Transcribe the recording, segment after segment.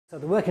So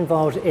the work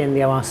involved in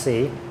the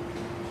ORC,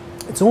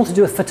 it's all to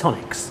do with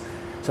photonics,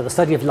 so the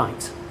study of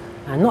light,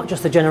 and not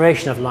just the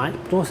generation of light,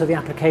 but also the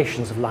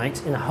applications of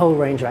light in a whole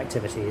range of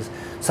activities,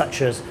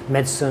 such as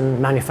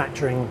medicine,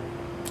 manufacturing,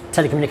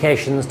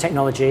 telecommunications,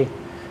 technology.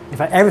 In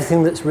fact,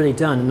 everything that's really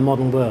done in the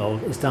modern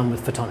world is done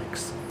with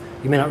photonics.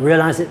 You may not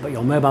realize it, but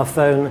your mobile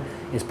phone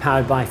is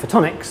powered by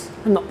photonics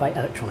and not by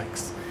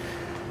electronics.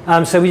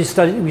 So we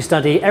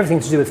study everything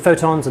to do with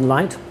photons and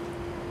light.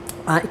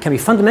 It can be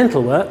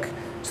fundamental work,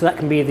 so that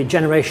can be the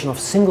generation of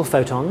single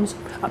photons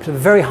up to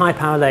very high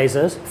power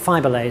lasers,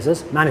 fiber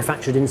lasers,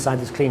 manufactured inside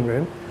this clean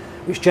room,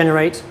 which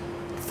generate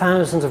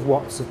thousands of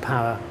watts of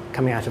power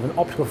coming out of an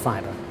optical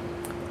fiber.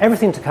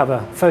 Everything to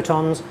cover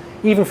photons,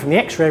 even from the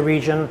X-ray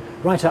region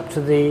right up to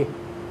the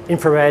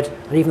infrared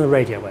and even the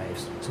radio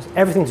waves. So it's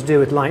everything to do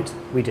with light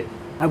we do.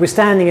 We're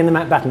standing in the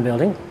Mountbatten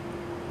building,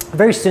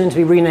 very soon to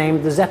be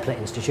renamed the Zeppler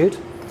Institute.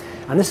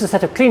 And this is a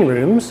set of clean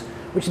rooms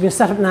which has been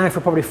set up now for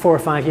probably 4 or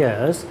 5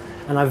 years,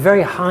 and are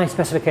very high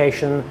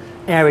specification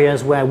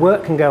areas where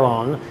work can go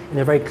on in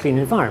a very clean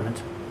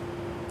environment.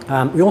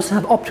 We also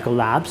have optical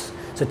labs,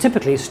 so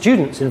typically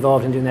students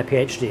involved in doing their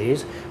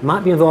PhDs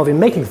might be involved in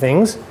making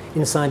things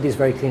inside these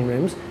very clean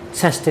rooms,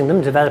 testing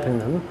them, developing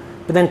them,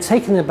 but then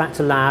taking them back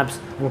to labs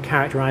and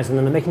characterizing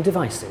them and making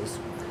devices,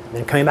 and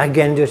then coming back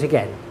again and do it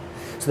again.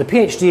 So the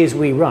PhDs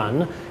we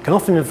run can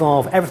often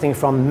involve everything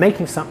from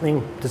making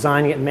something,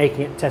 designing it,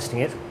 making it, testing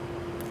it,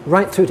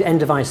 right through to end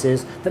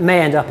devices that may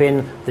end up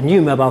in the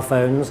new mobile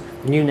phones,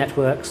 the new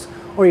networks,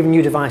 or even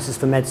new devices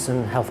for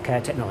medicine,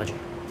 healthcare, technology.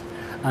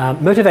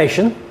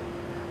 Motivation,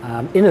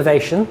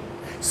 innovation,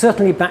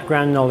 certainly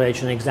background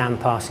knowledge and exam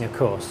passing, of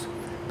course.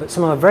 But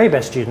some of our very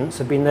best students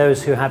have been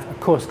those who have, of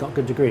course, got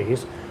good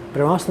degrees,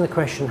 but are asking the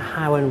question,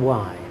 how and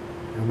why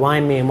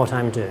me and what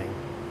I'm doing.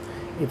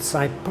 It's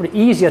probably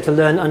easier to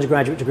learn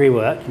undergraduate degree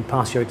work, you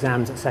pass your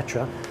exams,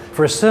 etc.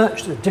 For research,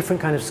 it's a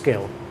different kind of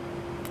skill.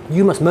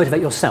 You must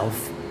motivate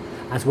yourself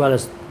as well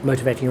as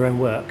motivating your own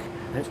work,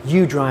 and it's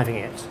you driving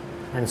it.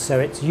 And so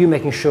it's you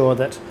making sure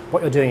that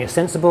what you're doing is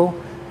sensible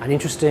and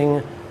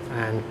interesting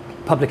and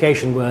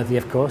publication worthy,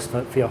 of course,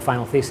 for your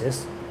final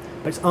thesis,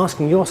 but it's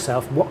asking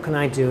yourself, what can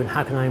I do and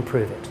how can I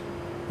improve it?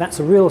 That's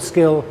a real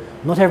skill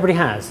not everybody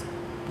has.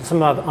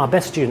 Some of our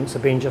best students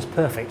have been just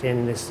perfect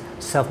in this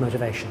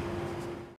self-motivation.